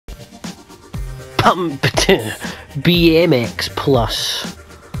pumped BMX Plus.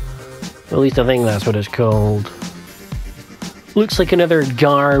 At least I think that's what it's called. Looks like another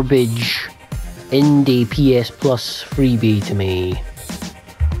garbage indie PS Plus freebie to me.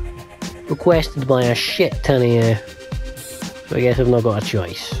 Requested by a shit ton of you. So I guess I've not got a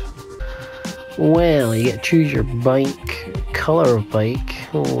choice. Well, you get to choose your bike, colour of bike.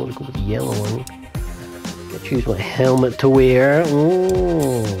 Oh, let's go with the yellow one. Get to choose what helmet to wear.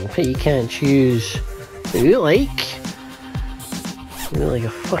 Oh, but you can't choose what you like. You look like a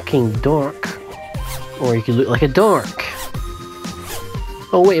fucking dork. Or you could look like a dork.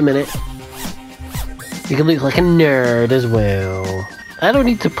 Oh, wait a minute. You can look like a nerd as well. I don't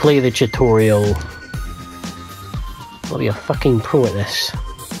need to play the tutorial. I'll be a fucking pro at this.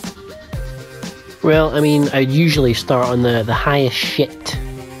 Well, I mean, I'd usually start on the highest shit.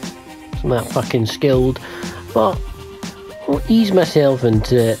 I'm not fucking skilled. But I'll ease myself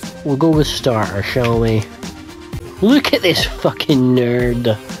into it. We'll go with starter, shall we? Look at this fucking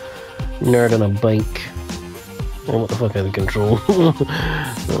nerd. Nerd on a bike. Oh, what the fuck are the control?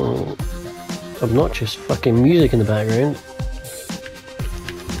 Oh, obnoxious fucking music in the background.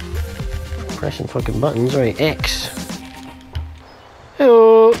 Pressing fucking buttons. Right, X.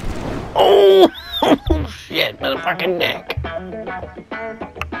 Oh! Oh! Shit, my fucking neck.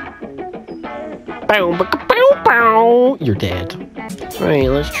 Bow, bow, bow, bow. You're dead. Right,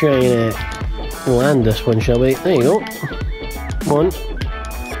 let's try and land this one, shall we? There you go. Come on.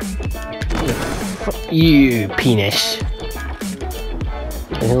 You penis.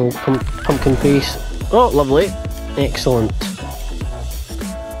 The hell, pumpkin face. Oh, lovely. Excellent.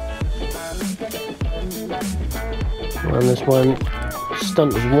 On this one.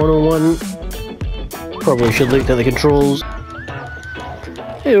 Stunt was 101. Probably should look at the controls.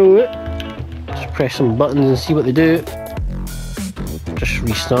 Ew. Just press some buttons and see what they do. Just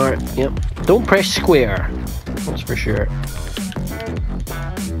restart. Yep. Don't press square. That's for sure.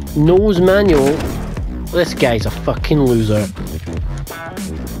 Nose manual. This guy's a fucking loser.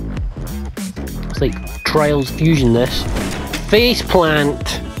 It's like Trials Fusion, this. Face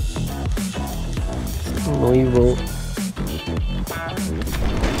plant. Unbelievable.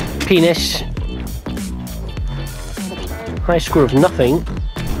 Penis. High score of nothing.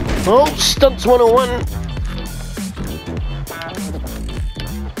 Oh, stunts 101.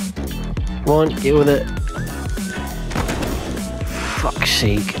 Come on, get with it. Fuck's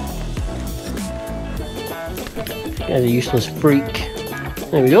sake. Guy's a useless freak.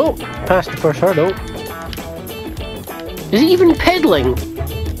 There we go. Passed the first hurdle. Is he even pedaling?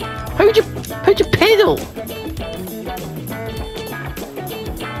 How'd you pedal?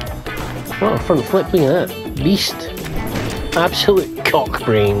 Oh, front flip, look at that. Beast. Absolute cock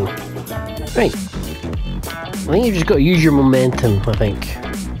brain. Right. I think you've just got to use your momentum, I think.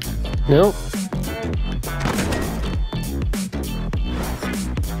 No?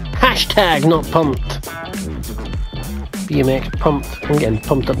 Hashtag not pumped. BMX pumped. I'm getting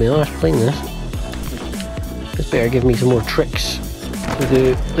pumped up my arse playing this. This better give me some more tricks to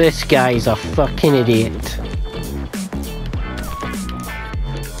do. This guy's a fucking idiot.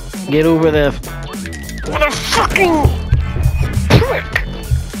 Get over the... What a fucking prick!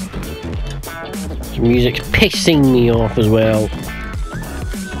 This music's pissing me off as well.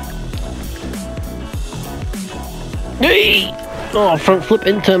 Hey! Oh, front flip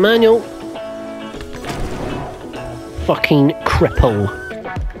into a manual. Fucking cripple.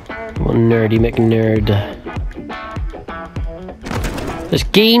 One nerdy McNerd. This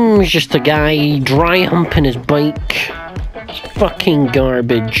game's just a guy dry humping his bike. It's fucking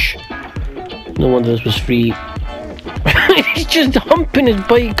garbage. No wonder this was free. He's just humping his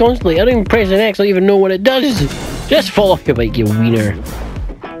bike constantly. I don't even press an X, I don't even know what it does. Just fall off your bike, you wiener.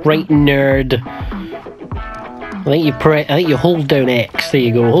 Right, nerd. I think you hold down X. There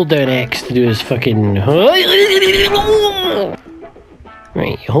you go. Hold down X to do his fucking... Right,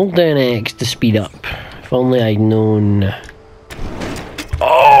 you hold down X to speed up. If only I'd known...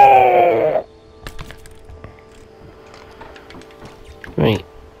 Oh! Right.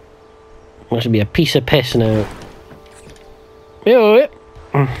 That should be a piece of piss now. Oh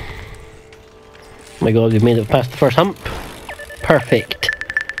my god, we've made it past the first hump. Perfect.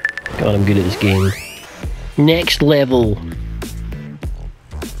 God, I'm good at this game. Next level.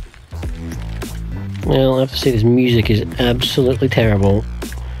 Well, I have to say this music is absolutely terrible.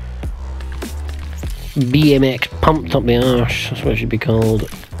 BMX pumped up the arse, that's what it should be called.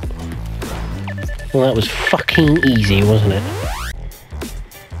 Well, that was fucking easy, wasn't it?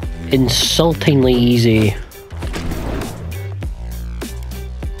 Insultingly easy.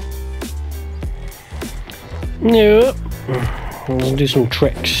 No. Let's do some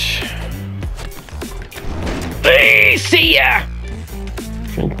tricks. see ya!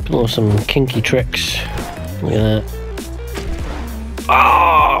 Pull some kinky tricks. Look at that.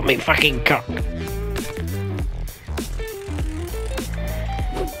 Oh, me fucking cock.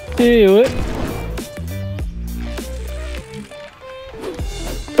 Ew.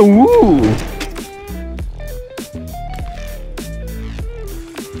 Ooh.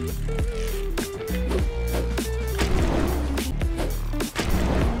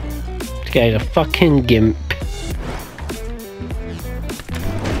 This guy's a fucking gimp.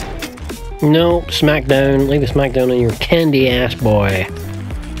 No, smackdown. Leave the smackdown on your candy ass, boy.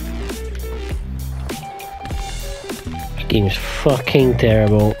 This game's fucking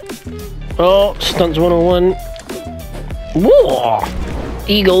terrible. Oh, stunts 101. Whoa!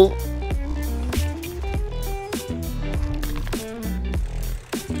 Eagle.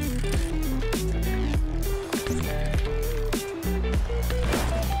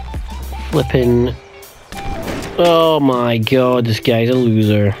 Flipping. Oh my god, this guy's a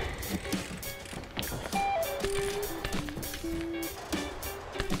loser.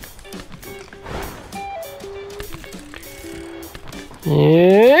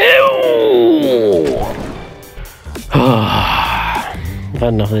 I've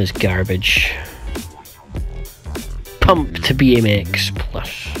had enough of this garbage. Pump to BMX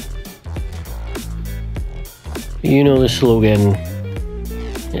Plus. You know the slogan.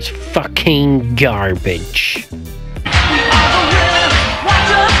 It's fucking garbage.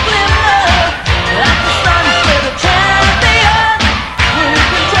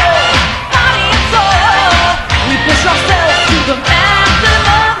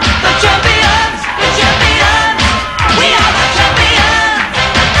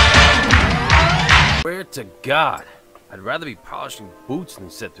 Swear to God, I'd rather be polishing boots than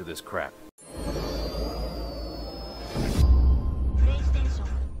sit through this crap.